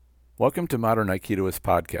Welcome to Modern Aikidoist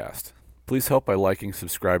Podcast. Please help by liking,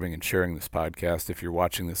 subscribing, and sharing this podcast if you're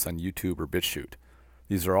watching this on YouTube or BitChute.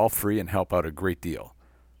 These are all free and help out a great deal.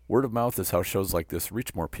 Word of mouth is how shows like this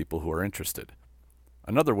reach more people who are interested.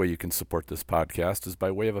 Another way you can support this podcast is by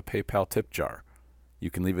way of a PayPal tip jar. You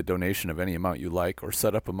can leave a donation of any amount you like or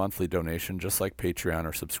set up a monthly donation just like Patreon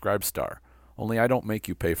or Subscribestar, only I don't make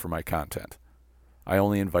you pay for my content. I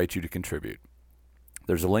only invite you to contribute.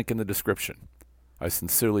 There's a link in the description. I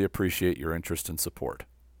sincerely appreciate your interest and support.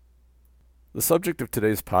 The subject of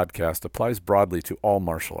today's podcast applies broadly to all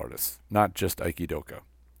martial artists, not just Aikidoka.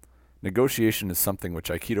 Negotiation is something which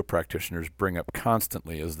Aikido practitioners bring up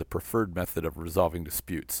constantly as the preferred method of resolving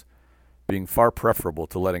disputes, being far preferable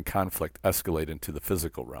to letting conflict escalate into the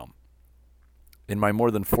physical realm. In my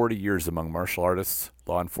more than 40 years among martial artists,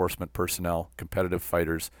 law enforcement personnel, competitive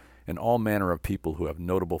fighters, and all manner of people who have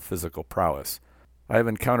notable physical prowess, I have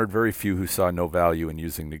encountered very few who saw no value in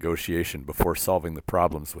using negotiation before solving the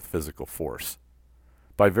problems with physical force.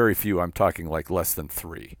 By very few, I'm talking like less than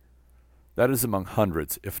 3. That is among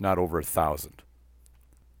hundreds, if not over 1,000.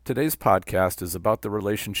 Today's podcast is about the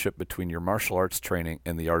relationship between your martial arts training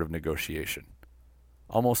and the art of negotiation.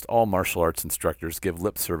 Almost all martial arts instructors give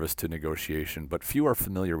lip service to negotiation, but few are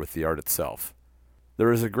familiar with the art itself.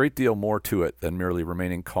 There is a great deal more to it than merely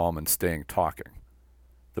remaining calm and staying talking.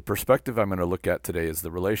 The perspective I'm going to look at today is the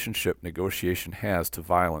relationship negotiation has to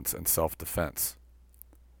violence and self-defense.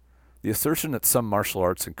 The assertion that some martial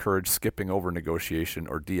arts encourage skipping over negotiation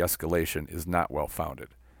or de-escalation is not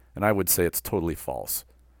well-founded, and I would say it's totally false.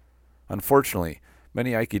 Unfortunately,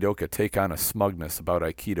 many Aikidoka take on a smugness about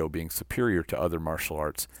Aikido being superior to other martial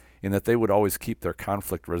arts in that they would always keep their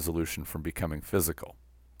conflict resolution from becoming physical.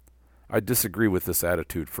 I disagree with this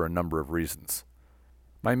attitude for a number of reasons.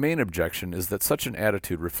 My main objection is that such an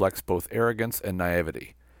attitude reflects both arrogance and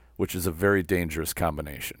naivety, which is a very dangerous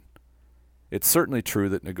combination. It's certainly true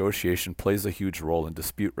that negotiation plays a huge role in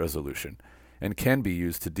dispute resolution and can be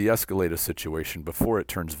used to de-escalate a situation before it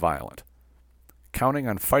turns violent. Counting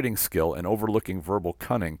on fighting skill and overlooking verbal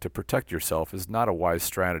cunning to protect yourself is not a wise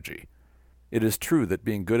strategy. It is true that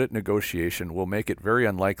being good at negotiation will make it very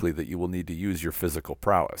unlikely that you will need to use your physical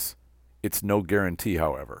prowess. It's no guarantee,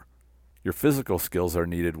 however. Your physical skills are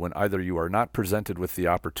needed when either you are not presented with the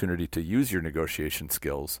opportunity to use your negotiation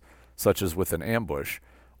skills, such as with an ambush,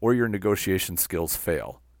 or your negotiation skills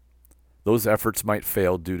fail. Those efforts might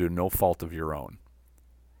fail due to no fault of your own.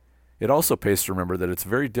 It also pays to remember that it's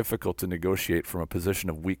very difficult to negotiate from a position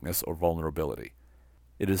of weakness or vulnerability.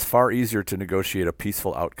 It is far easier to negotiate a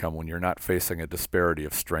peaceful outcome when you're not facing a disparity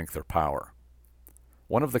of strength or power.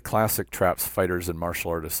 One of the classic traps fighters and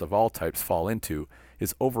martial artists of all types fall into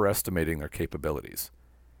is overestimating their capabilities.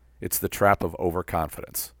 It's the trap of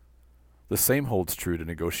overconfidence. The same holds true to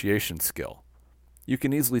negotiation skill. You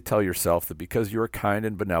can easily tell yourself that because you are kind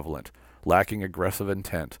and benevolent, lacking aggressive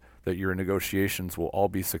intent, that your negotiations will all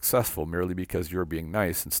be successful merely because you're being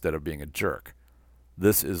nice instead of being a jerk.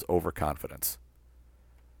 This is overconfidence.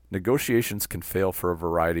 Negotiations can fail for a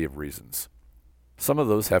variety of reasons. Some of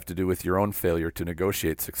those have to do with your own failure to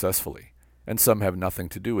negotiate successfully, and some have nothing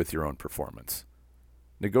to do with your own performance.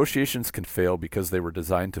 Negotiations can fail because they were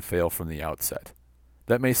designed to fail from the outset.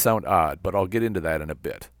 That may sound odd, but I'll get into that in a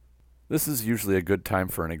bit. This is usually a good time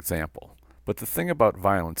for an example, but the thing about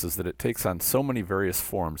violence is that it takes on so many various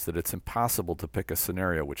forms that it's impossible to pick a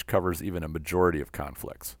scenario which covers even a majority of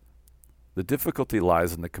conflicts. The difficulty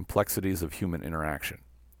lies in the complexities of human interaction.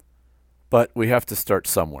 But we have to start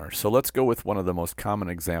somewhere, so let's go with one of the most common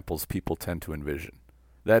examples people tend to envision.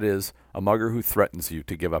 That is, a mugger who threatens you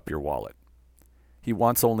to give up your wallet. He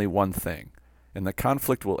wants only one thing, and the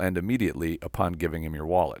conflict will end immediately upon giving him your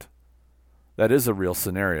wallet. That is a real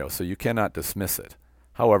scenario, so you cannot dismiss it.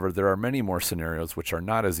 However, there are many more scenarios which are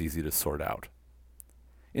not as easy to sort out.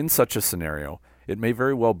 In such a scenario, it may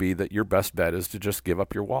very well be that your best bet is to just give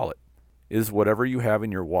up your wallet. Is whatever you have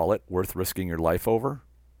in your wallet worth risking your life over?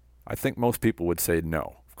 I think most people would say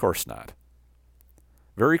no, of course not.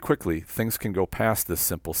 Very quickly, things can go past this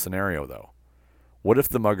simple scenario, though. What if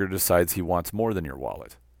the mugger decides he wants more than your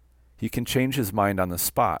wallet? He can change his mind on the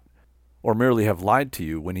spot, or merely have lied to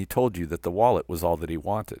you when he told you that the wallet was all that he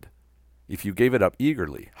wanted. If you gave it up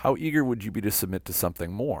eagerly, how eager would you be to submit to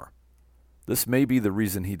something more? This may be the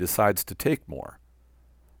reason he decides to take more.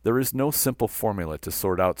 There is no simple formula to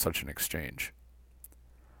sort out such an exchange.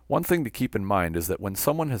 One thing to keep in mind is that when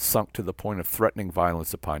someone has sunk to the point of threatening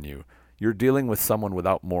violence upon you, you're dealing with someone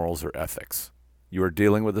without morals or ethics. You are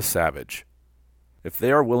dealing with a savage. If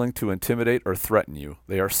they are willing to intimidate or threaten you,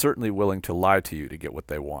 they are certainly willing to lie to you to get what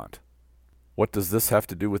they want. What does this have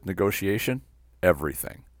to do with negotiation?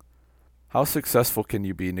 Everything. How successful can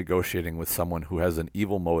you be negotiating with someone who has an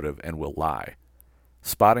evil motive and will lie?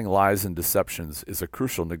 Spotting lies and deceptions is a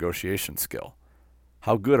crucial negotiation skill.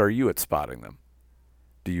 How good are you at spotting them?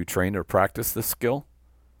 Do you train or practice this skill?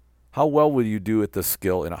 How well will you do at this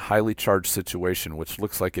skill in a highly charged situation which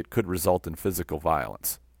looks like it could result in physical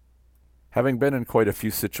violence? Having been in quite a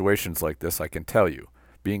few situations like this, I can tell you,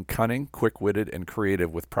 being cunning, quick-witted, and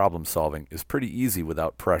creative with problem solving is pretty easy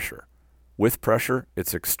without pressure. With pressure,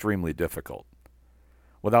 it's extremely difficult.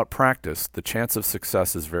 Without practice, the chance of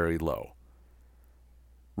success is very low.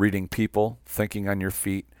 Reading people, thinking on your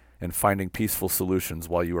feet, and finding peaceful solutions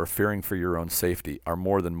while you are fearing for your own safety are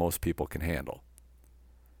more than most people can handle.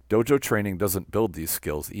 Dojo training doesn't build these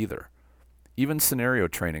skills either. Even scenario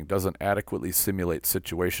training doesn't adequately simulate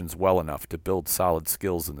situations well enough to build solid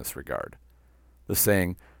skills in this regard. The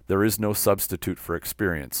saying, "there is no substitute for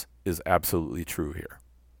experience," is absolutely true here.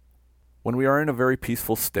 When we are in a very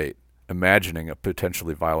peaceful state, imagining a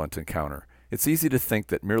potentially violent encounter, it's easy to think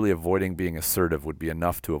that merely avoiding being assertive would be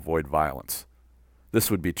enough to avoid violence.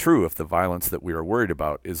 This would be true if the violence that we are worried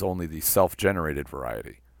about is only the self-generated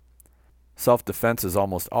variety. Self-defense is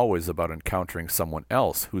almost always about encountering someone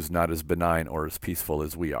else who's not as benign or as peaceful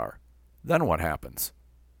as we are. Then what happens?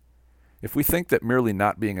 If we think that merely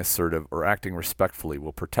not being assertive or acting respectfully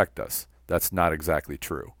will protect us, that's not exactly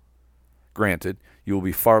true. Granted, you will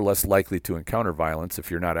be far less likely to encounter violence if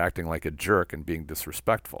you're not acting like a jerk and being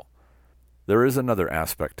disrespectful. There is another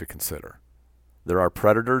aspect to consider. There are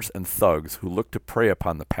predators and thugs who look to prey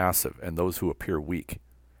upon the passive and those who appear weak.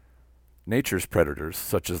 Nature's predators,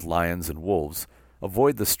 such as lions and wolves,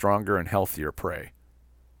 avoid the stronger and healthier prey.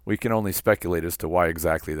 We can only speculate as to why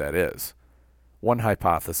exactly that is. One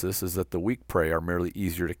hypothesis is that the weak prey are merely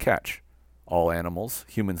easier to catch. All animals,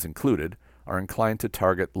 humans included, are inclined to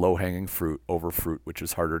target low-hanging fruit over fruit which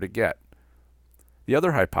is harder to get. The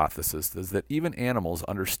other hypothesis is that even animals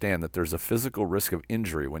understand that there's a physical risk of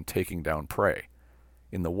injury when taking down prey.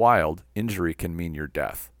 In the wild, injury can mean your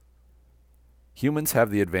death. Humans have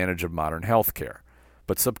the advantage of modern healthcare,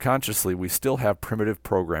 but subconsciously we still have primitive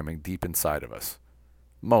programming deep inside of us.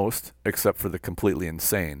 Most, except for the completely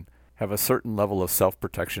insane, have a certain level of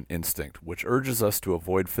self-protection instinct which urges us to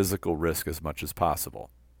avoid physical risk as much as possible.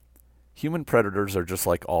 Human predators are just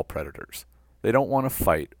like all predators. They don't want to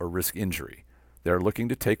fight or risk injury. They are looking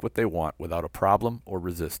to take what they want without a problem or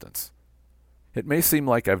resistance. It may seem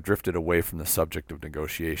like I've drifted away from the subject of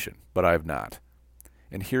negotiation, but I have not.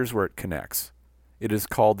 And here's where it connects. It is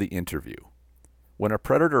called the interview. When a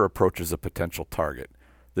predator approaches a potential target,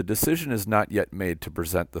 the decision is not yet made to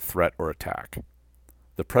present the threat or attack.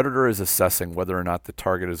 The predator is assessing whether or not the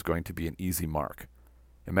target is going to be an easy mark.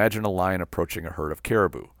 Imagine a lion approaching a herd of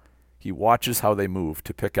caribou. He watches how they move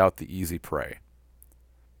to pick out the easy prey.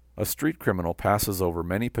 A street criminal passes over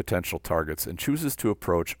many potential targets and chooses to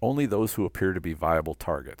approach only those who appear to be viable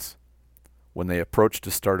targets. When they approach to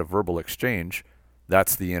start a verbal exchange,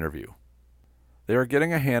 that's the interview. They are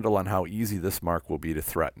getting a handle on how easy this mark will be to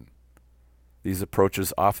threaten. These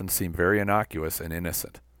approaches often seem very innocuous and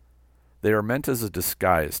innocent. They are meant as a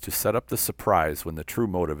disguise to set up the surprise when the true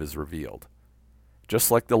motive is revealed. Just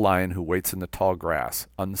like the lion who waits in the tall grass,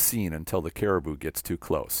 unseen until the caribou gets too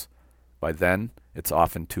close. By then, it's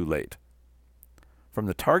often too late. From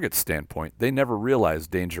the target's standpoint, they never realized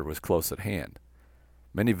danger was close at hand.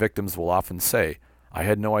 Many victims will often say, "I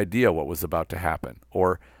had no idea what was about to happen,"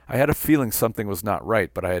 or "I had a feeling something was not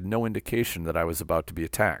right, but I had no indication that I was about to be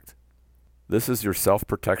attacked." This is your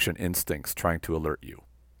self-protection instincts trying to alert you.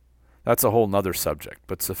 That's a whole nother subject,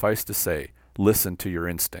 but suffice to say, listen to your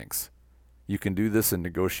instincts. You can do this in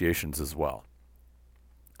negotiations as well.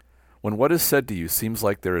 When what is said to you seems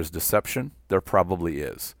like there is deception, there probably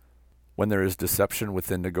is. When there is deception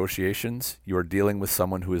within negotiations, you are dealing with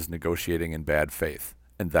someone who is negotiating in bad faith,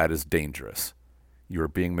 and that is dangerous. You are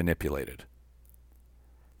being manipulated.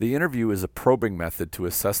 The interview is a probing method to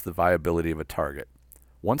assess the viability of a target.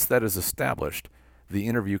 Once that is established, the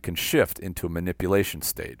interview can shift into a manipulation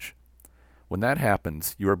stage. When that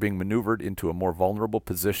happens, you are being maneuvered into a more vulnerable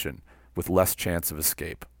position with less chance of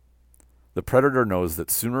escape. The predator knows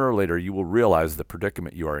that sooner or later you will realize the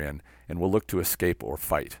predicament you are in and will look to escape or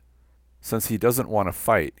fight. Since he doesn't want to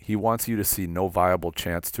fight, he wants you to see no viable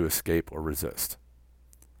chance to escape or resist.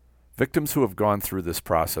 Victims who have gone through this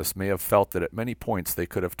process may have felt that at many points they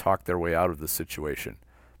could have talked their way out of the situation,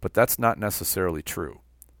 but that's not necessarily true.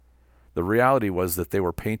 The reality was that they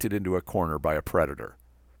were painted into a corner by a predator.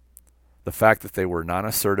 The fact that they were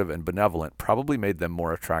non-assertive and benevolent probably made them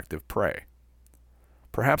more attractive prey.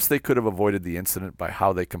 Perhaps they could have avoided the incident by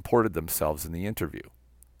how they comported themselves in the interview.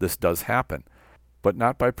 This does happen, but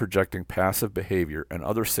not by projecting passive behavior and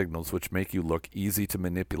other signals which make you look easy to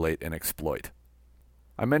manipulate and exploit.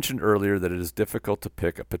 I mentioned earlier that it is difficult to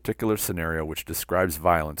pick a particular scenario which describes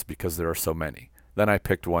violence because there are so many. Then I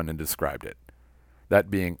picked one and described it.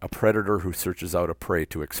 That being a predator who searches out a prey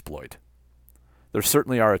to exploit. There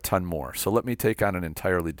certainly are a ton more, so let me take on an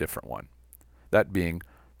entirely different one. That being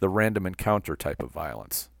the random encounter type of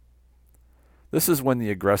violence. This is when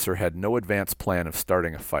the aggressor had no advanced plan of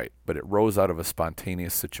starting a fight, but it rose out of a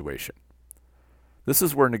spontaneous situation. This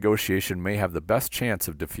is where negotiation may have the best chance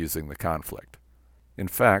of diffusing the conflict. In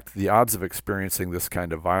fact, the odds of experiencing this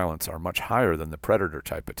kind of violence are much higher than the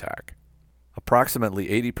predator-type attack. Approximately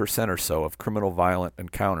 80% or so of criminal violent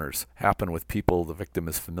encounters happen with people the victim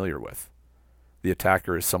is familiar with. The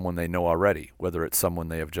attacker is someone they know already, whether it's someone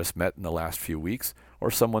they have just met in the last few weeks or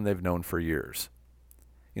someone they've known for years.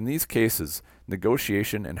 In these cases,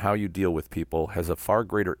 negotiation and how you deal with people has a far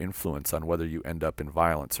greater influence on whether you end up in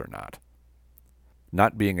violence or not.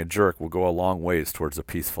 Not being a jerk will go a long ways towards a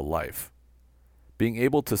peaceful life. Being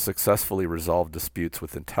able to successfully resolve disputes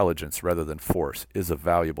with intelligence rather than force is a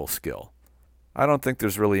valuable skill. I don't think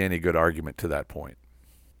there's really any good argument to that point.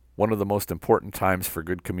 One of the most important times for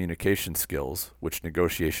good communication skills, which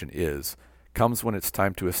negotiation is, comes when it's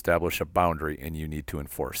time to establish a boundary and you need to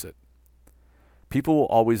enforce it. People will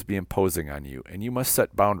always be imposing on you, and you must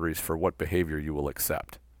set boundaries for what behavior you will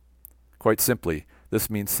accept. Quite simply, this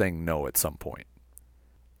means saying no at some point.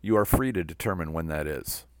 You are free to determine when that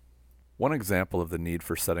is. One example of the need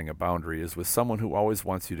for setting a boundary is with someone who always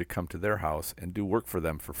wants you to come to their house and do work for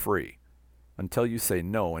them for free. Until you say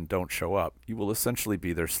no and don't show up, you will essentially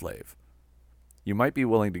be their slave. You might be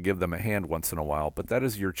willing to give them a hand once in a while, but that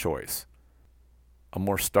is your choice. A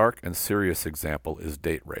more stark and serious example is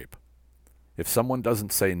date rape. If someone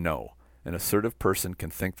doesn't say no, an assertive person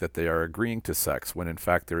can think that they are agreeing to sex when in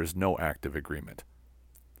fact there is no active agreement.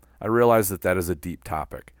 I realize that is a deep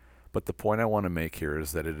topic, but the point I want to make here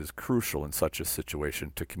is that it is crucial in such a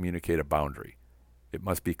situation to communicate a boundary. It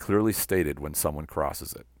must be clearly stated when someone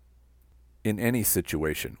crosses it. In any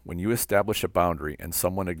situation, when you establish a boundary and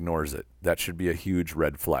someone ignores it, that should be a huge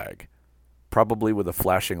red flag, probably with a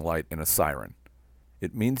flashing light and a siren.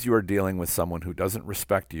 It means you are dealing with someone who doesn't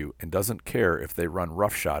respect you and doesn't care if they run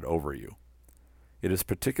roughshod over you. It is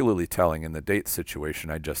particularly telling in the date situation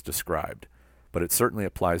I just described, but it certainly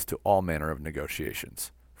applies to all manner of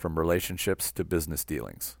negotiations, from relationships to business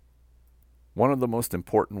dealings. One of the most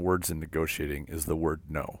important words in negotiating is the word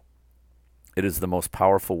no. It is the most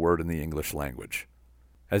powerful word in the English language.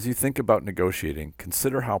 As you think about negotiating,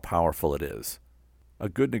 consider how powerful it is. A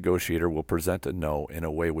good negotiator will present a no in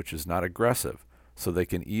a way which is not aggressive, so they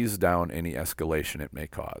can ease down any escalation it may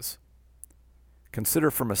cause.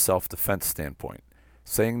 Consider from a self-defense standpoint.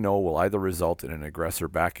 Saying no will either result in an aggressor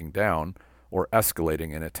backing down or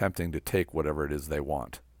escalating and attempting to take whatever it is they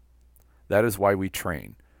want. That is why we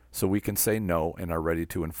train, so we can say no and are ready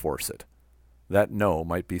to enforce it. That no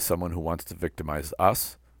might be someone who wants to victimize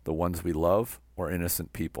us, the ones we love, or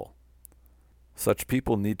innocent people. Such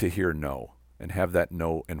people need to hear no and have that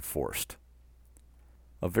no enforced.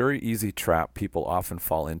 A very easy trap people often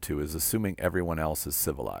fall into is assuming everyone else is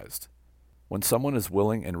civilized. When someone is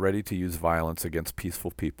willing and ready to use violence against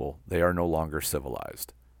peaceful people, they are no longer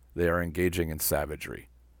civilized. They are engaging in savagery.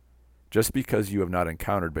 Just because you have not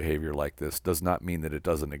encountered behavior like this does not mean that it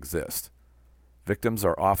doesn't exist. Victims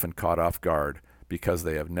are often caught off guard because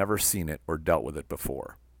they have never seen it or dealt with it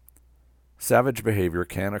before. Savage behavior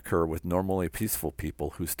can occur with normally peaceful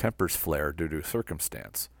people whose tempers flare due to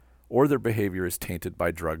circumstance, or their behavior is tainted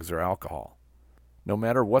by drugs or alcohol. No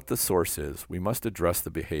matter what the source is, we must address the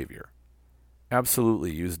behavior.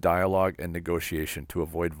 Absolutely use dialogue and negotiation to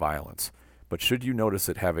avoid violence, but should you notice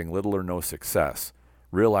it having little or no success,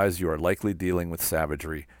 realize you are likely dealing with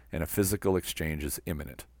savagery and a physical exchange is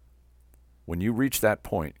imminent. When you reach that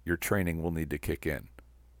point, your training will need to kick in.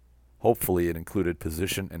 Hopefully it included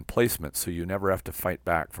position and placement so you never have to fight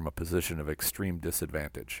back from a position of extreme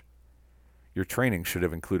disadvantage. Your training should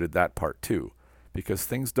have included that part too, because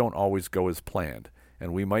things don't always go as planned,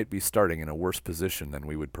 and we might be starting in a worse position than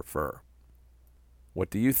we would prefer. What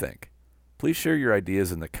do you think? Please share your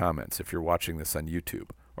ideas in the comments if you're watching this on YouTube,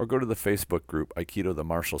 or go to the Facebook group Aikido the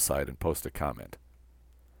Martial Side and post a comment.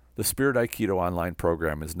 The Spirit Aikido online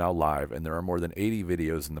program is now live and there are more than 80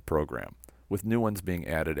 videos in the program, with new ones being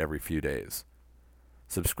added every few days.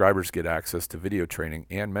 Subscribers get access to video training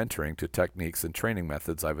and mentoring to techniques and training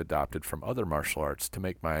methods I've adopted from other martial arts to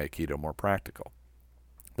make my Aikido more practical.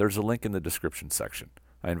 There's a link in the description section.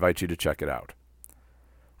 I invite you to check it out.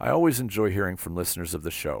 I always enjoy hearing from listeners of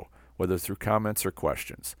the show, whether through comments or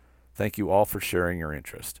questions. Thank you all for sharing your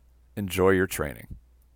interest. Enjoy your training.